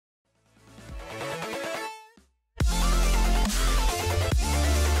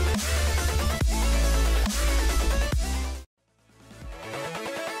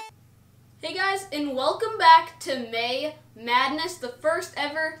to May Madness, the first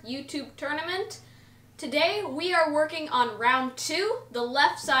ever YouTube tournament. Today we are working on round 2, the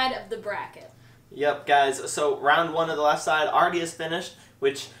left side of the bracket. Yep, guys, so round 1 of the left side already is finished,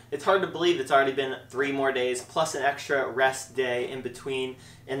 which it's hard to believe it's already been 3 more days, plus an extra rest day in between.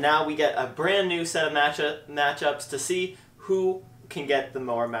 And now we get a brand new set of matchups to see who can get the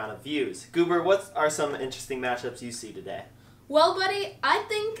more amount of views. Goober, what are some interesting matchups you see today? Well, buddy, I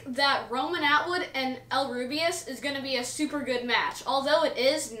think that Roman Atwood and El Rubius is going to be a super good match. Although it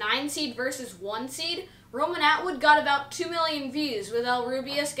is 9 seed versus 1 seed, Roman Atwood got about 2 million views, with El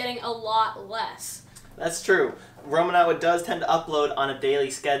Rubius getting a lot less. That's true. Roman Atwood does tend to upload on a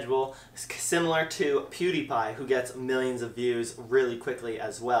daily schedule, similar to PewDiePie, who gets millions of views really quickly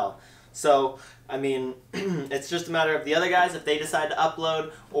as well. So, I mean, it's just a matter of the other guys, if they decide to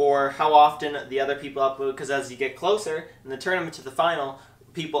upload, or how often the other people upload, because as you get closer in the tournament to the final,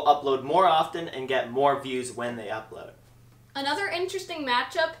 people upload more often and get more views when they upload. Another interesting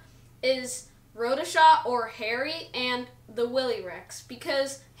matchup is Rodashot or Harry and the Willy Rex,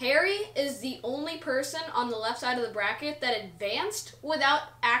 because Harry is the only person on the left side of the bracket that advanced without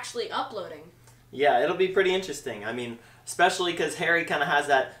actually uploading. Yeah, it'll be pretty interesting. I mean, especially because Harry kind of has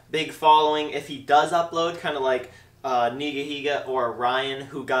that big following if he does upload, kind of like Nigahiga or Ryan,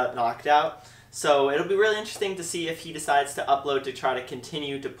 who got knocked out. So it'll be really interesting to see if he decides to upload to try to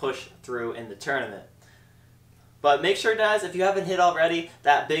continue to push through in the tournament. But make sure, guys, if you haven't hit already,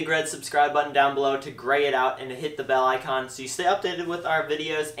 that big red subscribe button down below to gray it out and to hit the bell icon so you stay updated with our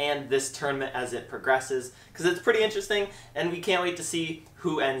videos and this tournament as it progresses, because it's pretty interesting and we can't wait to see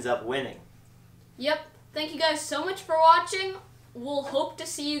who ends up winning. Yep. Thank you guys so much for watching. We'll hope to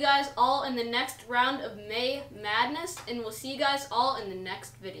see you guys all in the next round of May Madness, and we'll see you guys all in the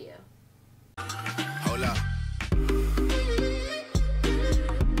next video. Hold up.